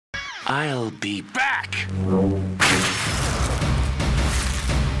I'll be back!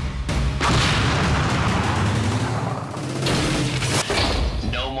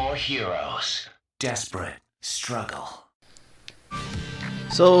 No more heroes. Desperate struggle.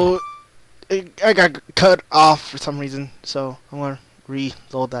 So, I got cut off for some reason, so I'm gonna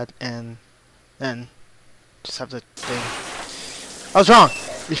reload that and then just have the thing. I was wrong!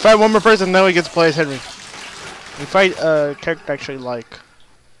 We fight one more person, then we get to play as Henry. We fight a character I actually like.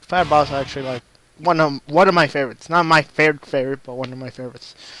 Fight a boss I actually like. One of my favorites. Not my favorite, but one of my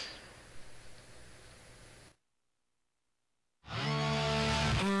favorites.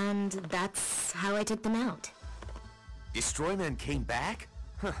 And that's how I took them out. Destroyman came back?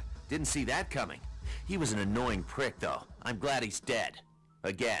 Huh, didn't see that coming. He was an annoying prick, though. I'm glad he's dead.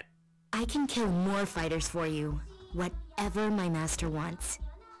 Again. I can kill more fighters for you. Whatever my master wants.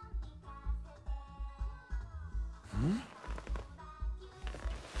 Hmm?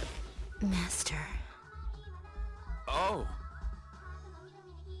 Master. Oh.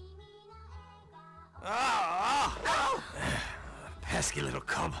 Oh! Pesky little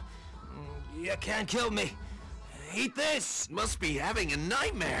cub. You can't kill me. Eat this! Must be having a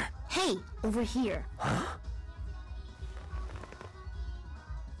nightmare. Hey, over here. Huh?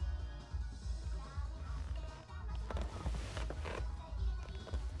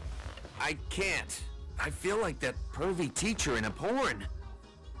 I can't. I feel like that pervy teacher in a porn.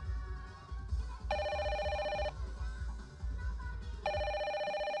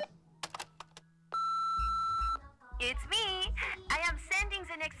 It's me. I am sending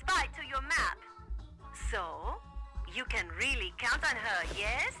the next fight to your map. So, you can really count on her,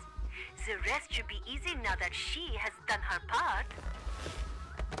 yes? The rest should be easy now that she has done her part.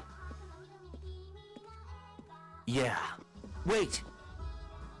 Yeah. Wait.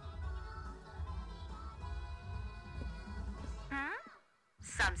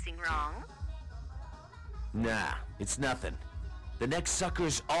 Something wrong? Nah, it's nothing. The next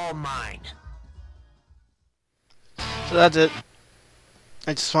sucker's all mine. So that's it.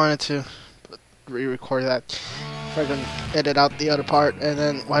 I just wanted to re-record that. If I can edit out the other part, and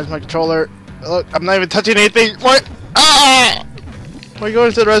then why is my controller? Look, I'm not even touching anything. What? Ah! Why are you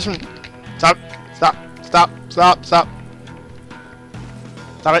going to the restroom? Stop! Stop! Stop! Stop! Stop!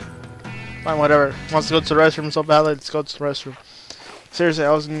 Stop it! Fine, whatever. Wants to go to the restroom so badly, let's go to the restroom. Seriously,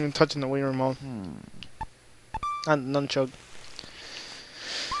 I wasn't even touching the Wii remote. Nunchuk.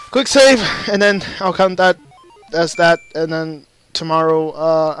 Quick save, and then I'll count that as that, and then tomorrow,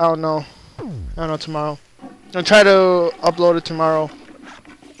 I don't know tomorrow. I'll try to upload it tomorrow,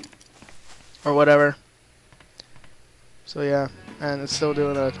 or whatever. So yeah, and it's still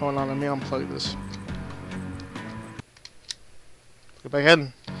doing that. Hold on, let me unplug this. Get back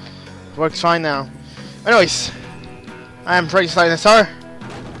in. It works fine now. Anyways, I am FrankensteinSR.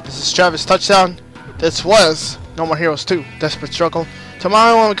 This is Travis Touchdown. This was No More Heroes 2, Desperate Struggle.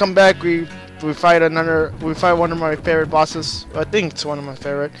 Tomorrow when we come back, we fight one of my favorite bosses. I think it's one of my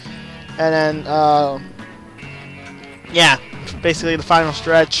favorite. And then yeah, basically the final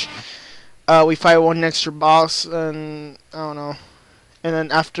stretch. We fight one extra boss, and I don't know. And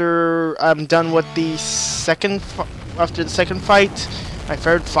then after I'm done with the second fight, my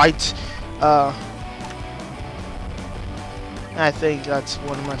third fight, I think that's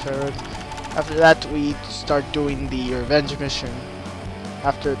one of my favorites. After that, we start doing the revenge mission.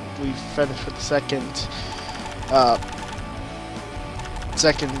 After we finish with the second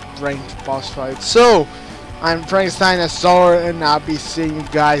ranked boss fight. So, I'm FrankensteinSR, and I'll be seeing you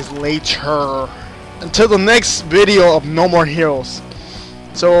guys later. Until the next video of No More Heroes.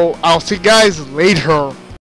 So, I'll see you guys later.